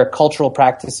 barbaric cultural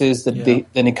practices, the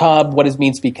niqab, what it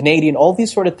means to be Canadian, all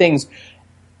these sort of things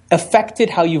affected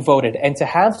how you voted. And to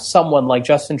have someone like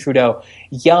Justin Trudeau,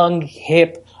 young,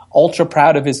 hip, ultra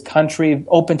proud of his country,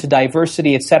 open to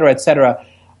diversity, et cetera,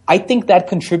 I think that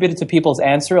contributed to people's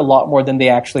answer a lot more than they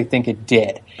actually think it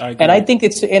did. And I think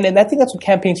that's what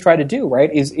campaigns try to do, right?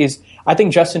 Is I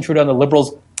think Justin Trudeau and the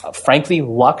Liberals, frankly,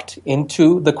 lucked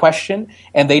into the question,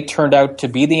 and they turned out to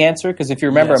be the answer. Because if you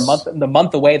remember, a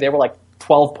month away, they were like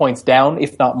 12 points down,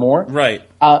 if not more. Right.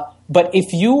 But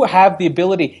if you have the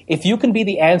ability, if you can be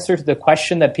the answer to the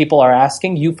question that people are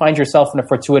asking, you find yourself in a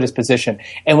fortuitous position.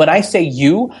 And when I say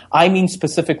you, I mean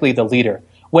specifically the leader.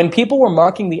 When people were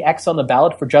marking the X on the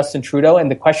ballot for Justin Trudeau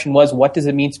and the question was, what does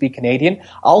it mean to be Canadian?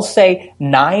 I'll say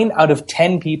 9 out of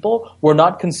 10 people were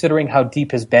not considering how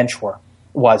deep his bench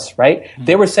was, right? Mm-hmm.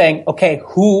 They were saying, okay,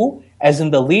 who, as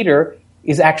in the leader,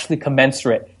 is actually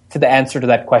commensurate to the answer to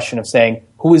that question of saying,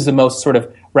 who is the most sort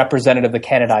of representative of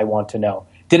Canada I want to know?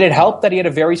 Did it help that he had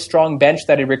a very strong bench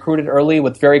that he recruited early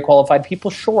with very qualified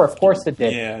people? Sure, of course it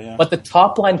did. Yeah. But the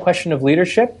top line question of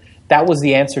leadership, that was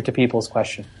the answer to people's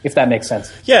question, if that makes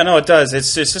sense. Yeah, no, it does.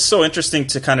 It's just so interesting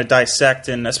to kind of dissect,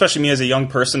 and especially me as a young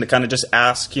person, to kind of just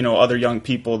ask, other young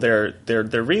people their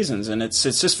reasons. And it's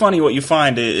just funny what you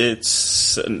find. It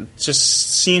just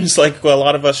seems like a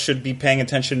lot of us should be paying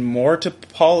attention more to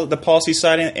the policy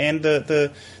side and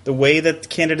the way that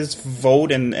candidates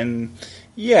vote and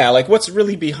like what's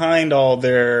really behind all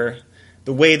the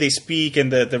way they speak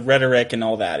and the rhetoric and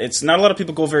all that. It's not a lot of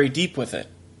people go very deep with it.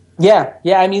 Yeah.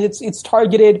 I mean, it's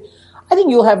targeted. I think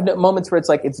you'll have moments where it's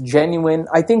like it's genuine.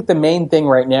 I think the main thing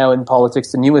right now in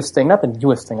politics, not the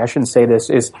newest thing, I shouldn't say this,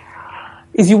 is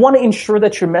you want to ensure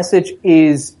that your message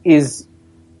is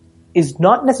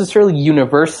not necessarily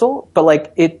universal, but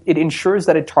like it ensures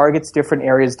that it targets different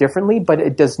areas differently, but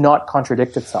it does not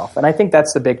contradict itself. And I think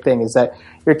that's the big thing, is that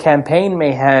your campaign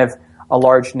may have a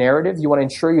large narrative. You want to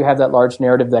ensure you have that large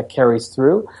narrative that carries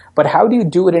through. But how do you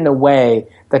do it in a way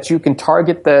that you can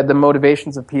target the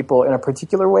motivations of people in a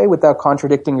particular way without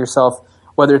contradicting yourself,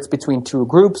 whether it's between two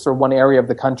groups or one area of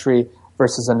the country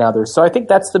versus another? So I think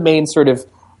that's the main sort of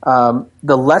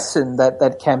the lesson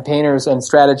that campaigners and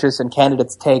strategists and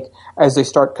candidates take as they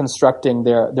start constructing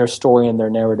their story and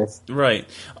their narrative. Right.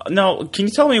 Now, can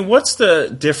you tell me what's the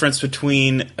difference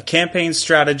between a campaign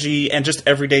strategy and just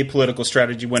everyday political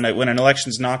strategy when an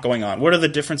election's not going on? What are the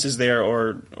differences there,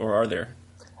 or are there?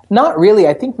 Not really.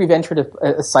 I think we've entered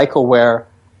a cycle where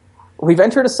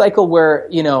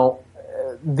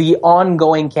the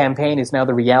ongoing campaign is now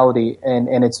the reality,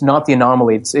 and it's not the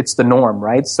anomaly, it's the norm,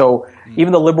 right? So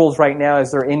even the Liberals right now,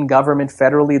 as they're in government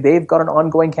federally, they've got an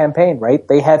ongoing campaign, right?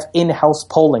 They have in-house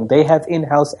polling, they have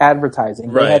in-house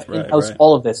advertising, they have in-house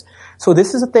all of this. So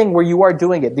this is a thing where you are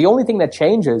doing it. The only thing that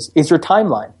changes is your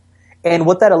timeline. And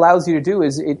what that allows you to do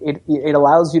is it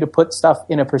allows you to put stuff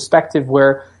in a perspective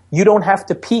where you don't have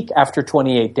to peak after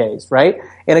 28 days, right?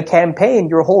 In a campaign,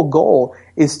 your whole goal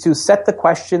is to set the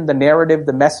question, the narrative,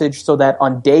 the message, so that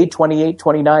on day 28,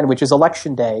 29, which is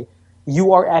election day,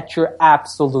 you are at your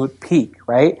absolute peak,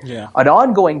 right? Yeah. An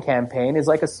ongoing campaign is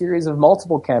like a series of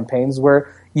multiple campaigns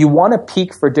where you want to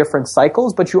peak for different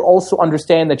cycles, but you also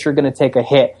understand that you're going to take a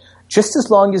hit. Just as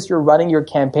long as you're running your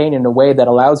campaign in a way that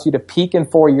allows you to peak in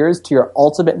 4 years to your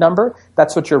ultimate number,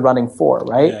 that's what you're running for,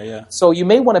 right? Yeah. So you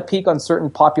may want to peak on certain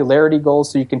popularity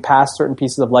goals so you can pass certain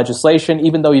pieces of legislation.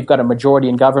 Even though you've got a majority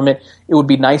in government, it would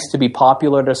be nice to be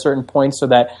popular at a certain point so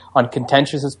that on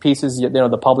contentious pieces,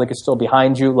 the public is still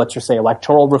behind you. Let's just say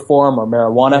electoral reform or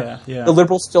marijuana. Yeah. The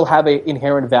Liberals still have an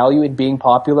inherent value in being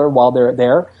popular while they're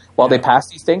there, while they pass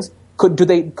these things. Could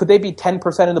they be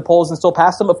 10% in the polls and still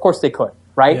pass them? Of course they could,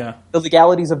 right? Yeah. The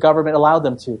legalities of government allow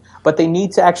them to. But they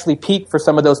need to actually peak for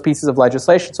some of those pieces of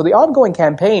legislation. So the ongoing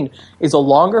campaign is a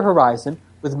longer horizon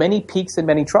with many peaks and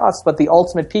many troughs, but the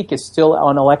ultimate peak is still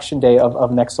on election day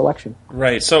of next election.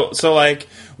 Right. So like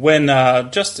when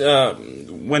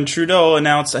when Trudeau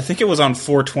announced, I think it was on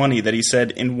 420, that he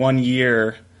said in 1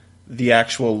 year the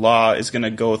actual law is going to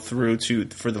go through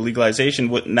for the legalization.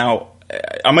 Now,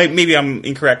 maybe I'm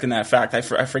incorrect in that fact. I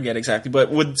forget exactly,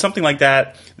 but with something like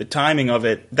that, the timing of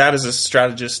it, that is a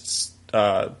strategist's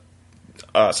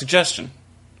suggestion.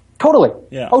 Totally.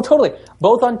 Yeah. Oh, totally.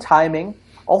 Both on timing.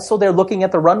 Also, they're looking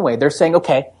at the runway. They're saying,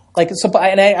 okay,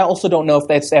 and I also don't know if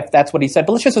that's what he said,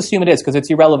 but let's just assume it is because it's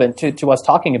irrelevant to us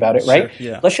talking about it, right? Sure,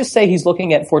 yeah. Let's just say he's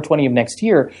looking at 420 of next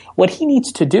year. What he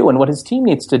needs to do and what his team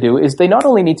needs to do is they not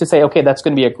only need to say, okay, that's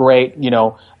going to be a great,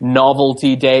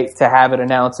 novelty date to have it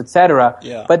announced, etc.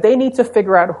 Yeah. But they need to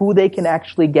figure out who they can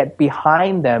actually get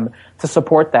behind them to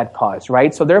support that cause,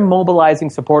 right? So they're mobilizing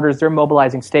supporters, they're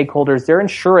mobilizing stakeholders, they're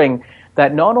ensuring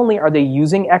that not only are they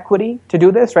using equity to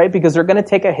do this, right? Because they're going to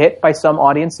take a hit by some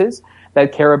audiences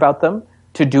that care about them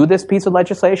to do this piece of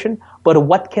legislation, but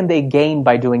what can they gain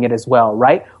by doing it as well,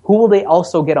 right? Who will they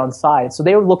also get on side? So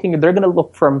they're going to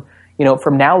look from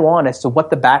now on as to what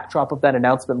the backdrop of that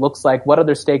announcement looks like, what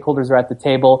other stakeholders are at the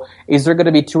table. Is there going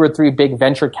to be 2 or 3 big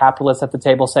venture capitalists at the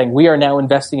table saying, we are now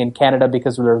investing in Canada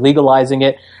because we're legalizing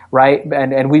it, right?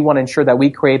 And we want to ensure that we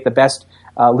create the best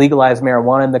legalized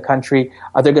marijuana in the country.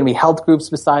 Are there going to be health groups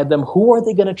beside them? Who are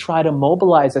they going to try to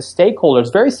mobilize as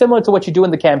stakeholders? Very similar to what you do in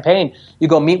the campaign. You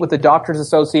go meet with the Doctors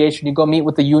Association, you go meet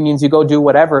with the unions, you go do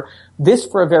whatever. This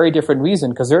for a very different reason,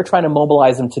 because they're trying to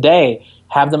mobilize them today,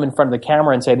 have them in front of the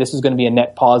camera and say this is going to be a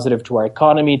net positive to our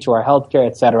economy, to our healthcare,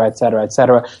 et cetera,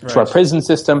 to our prison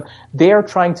system. They are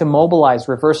trying to mobilize,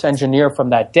 reverse engineer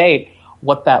from that date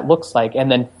what that looks like.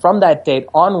 And then from that date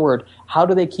onward, how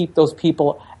do they keep those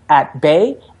people at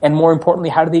bay, and more importantly,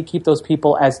 how do they keep those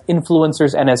people as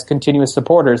influencers and as continuous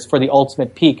supporters for the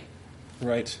ultimate peak?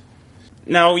 Right.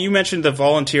 Now, you mentioned the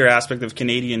volunteer aspect of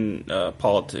Canadian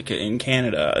politics in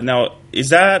Canada. Now,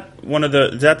 is that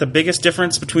the biggest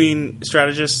difference between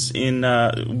strategists in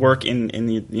work in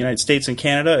the United States and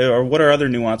Canada, or what are other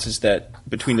nuances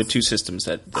between the two systems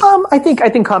that? I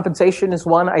think compensation is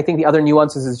one. I think the other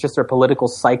nuances is just our political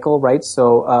cycle, right?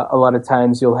 So a lot of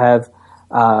times you'll have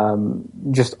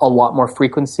just a lot more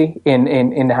frequency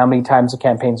in how many times the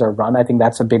campaigns are run. I think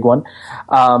that's a big one.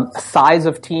 Size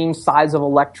of team, size of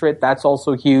electorate, that's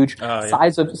also huge. Yeah.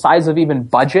 Size of even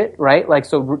budget, right? Like,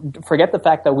 so forget the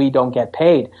fact that we don't get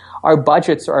paid. Our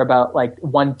budgets are about like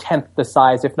 1/10 the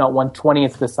size, if not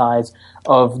 1/20th the size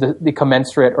of the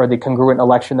commensurate or the congruent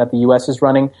election that the U.S. is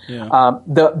running. Yeah.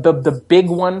 The big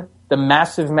one, the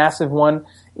massive one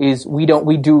is we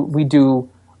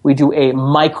do a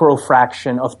micro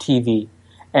fraction of TV.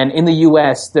 And in the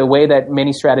U.S., the way that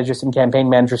many strategists and campaign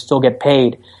managers still get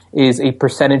paid is a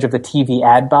percentage of the TV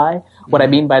ad buy. What I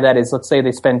mean by that is, let's say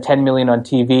they spend $10 million on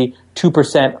TV,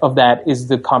 2% of that is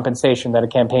the compensation that a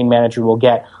campaign manager will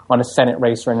get on a Senate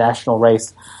race or a national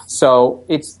race. So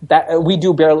it's that we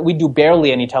do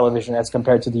barely any television as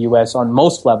compared to the U.S. on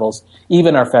most levels,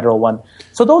 even our federal one.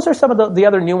 So those are some of the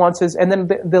other nuances. And then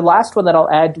the last one that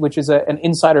I'll add, which is an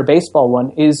insider baseball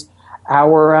one, is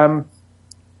our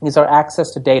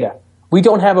access to data. We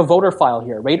don't have a voter file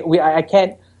here, right? I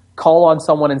can't call on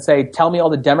someone and say, tell me all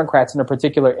the Democrats in a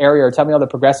particular area, or tell me all the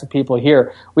progressive people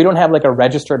here. We don't have like a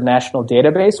registered national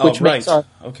database, which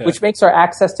makes our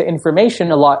access to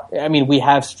information a lot. I mean, we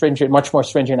have much more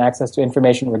stringent access to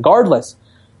information regardless,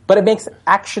 but it makes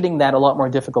actioning that a lot more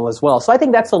difficult as well. So I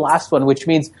think that's the last one, which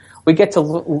means we get to,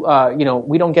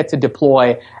 we don't get to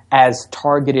deploy as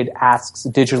targeted asks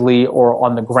digitally or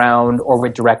on the ground or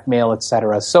with direct mail, et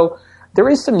cetera. So there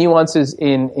is some nuances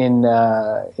in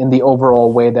the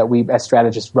overall way that we as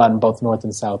strategists run both North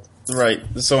and South. Right.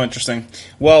 That's so interesting.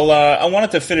 Well, I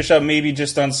wanted to finish up maybe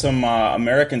just on some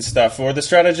American stuff. Were the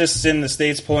strategists in the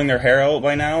States pulling their hair out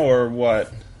by now, or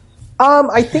what?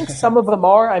 I think some of them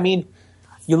are. I mean,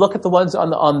 you look at the ones on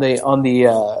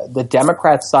the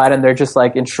Democrat side, and they're just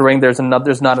like ensuring there's not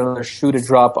another shoe to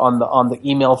drop on the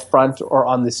email front or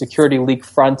on the security leak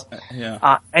front.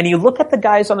 Yeah. And you look at the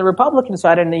guys on the Republican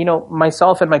side, and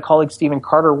myself and my colleague Stephen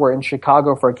Carter were in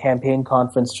Chicago for a campaign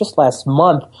conference just last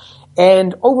month.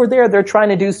 And over there, they're trying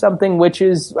to do something which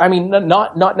is, I mean,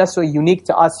 not necessarily unique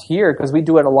to us here, because we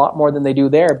do it a lot more than they do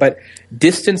there, but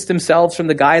distance themselves from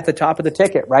the guy at the top of the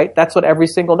ticket, right? That's what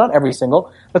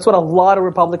that's what a lot of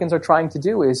Republicans are trying to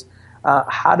do, is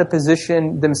how to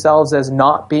position themselves as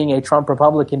not being a Trump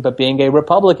Republican, but being a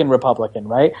Republican,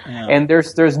 right? Yeah. And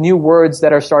there's new words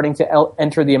that are starting to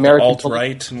enter the American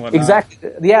alt-right and whatnot.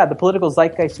 Exactly. Yeah, the political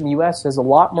zeitgeist in the U.S. has a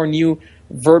lot more new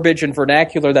verbiage and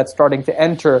vernacular that's starting to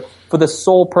enter for the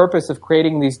sole purpose of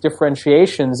creating these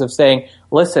differentiations of saying,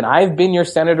 listen, I've been your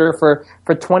senator for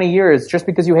 20 years. Just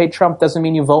because you hate Trump doesn't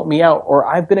mean you vote me out. Or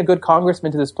I've been a good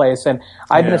congressman to this place, and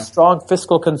I've been a strong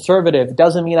fiscal conservative.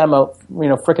 Doesn't mean I'm a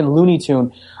frickin' Looney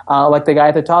Tune like the guy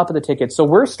at the top of the ticket. So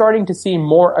we're starting to see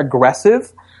more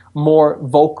aggressive, more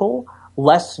vocal,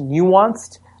 less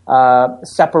nuanced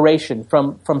separation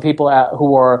from people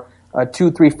who are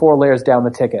 2, 3, 4 layers down the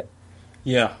ticket.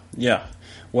 Yeah.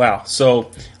 Wow. So,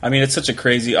 I mean, it's such a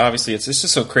crazy, obviously, it's just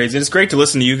so crazy. It's great to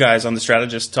listen to you guys on The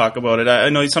Strategist talk about it. I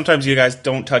know sometimes you guys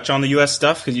don't touch on the U.S.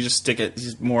 stuff because you just stick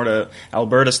it more to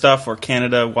Alberta stuff or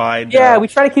Canada-wide. Yeah, we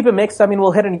try to keep it mixed. I mean,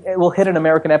 we'll hit an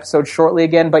American episode shortly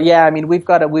again. But yeah, I mean, we've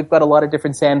got a lot of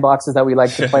different sandboxes that we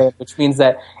like to play in, which means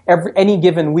that any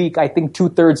given week, I think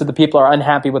 2/3 of the people are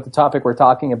unhappy with the topic we're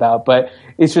talking about. But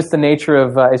it's just the nature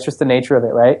of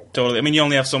it, right? Totally. I mean, you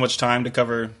only have so much time to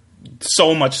cover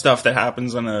so much stuff that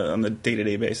happens on a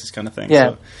day-to-day basis kind of thing.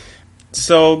 Yeah.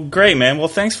 So great, man. Well,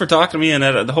 thanks for talking to me,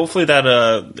 and hopefully that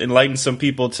enlightens some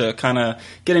people to kind of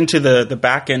get into the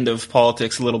back end of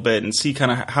politics a little bit and see kind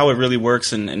of how it really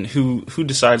works and who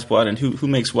decides what and who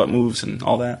makes what moves and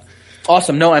all that.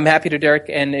 Awesome. No, I'm happy to, Derek.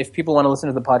 And if people want to listen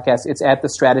to the podcast, it's at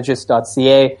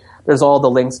thestrategist.ca. There's all the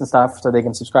links and stuff so they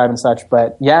can subscribe and such.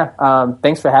 But yeah,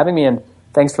 thanks for having me, and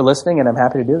thanks for listening, and I'm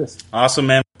happy to do this. Awesome,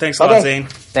 man. Thanks a lot, Zane.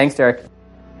 Thanks, Derek.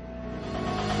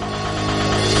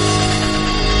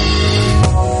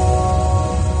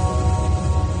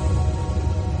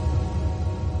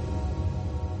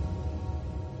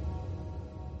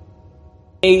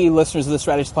 Hey, listeners of the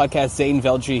Strategist Podcast, Zane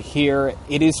Velji here.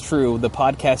 It is true. The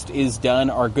podcast is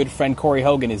done. Our good friend Corey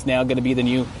Hogan is now going to be the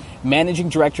new Managing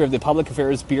Director of the Public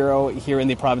Affairs Bureau here in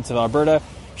the province of Alberta.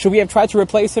 Should we have tried to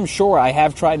replace him? Sure, I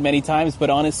have tried many times,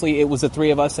 but honestly, it was the three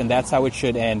of us, and that's how it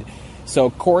should end. So,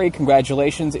 Corey,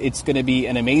 congratulations. It's going to be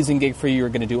an amazing gig for you. You're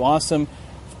going to do awesome.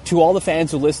 To all the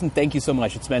fans who listen, thank you so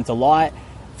much. It's meant a lot.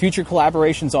 Future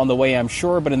collaborations on the way, I'm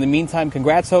sure. But in the meantime,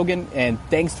 congrats, Hogan, and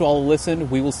thanks to all who listened.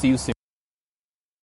 We will see you soon.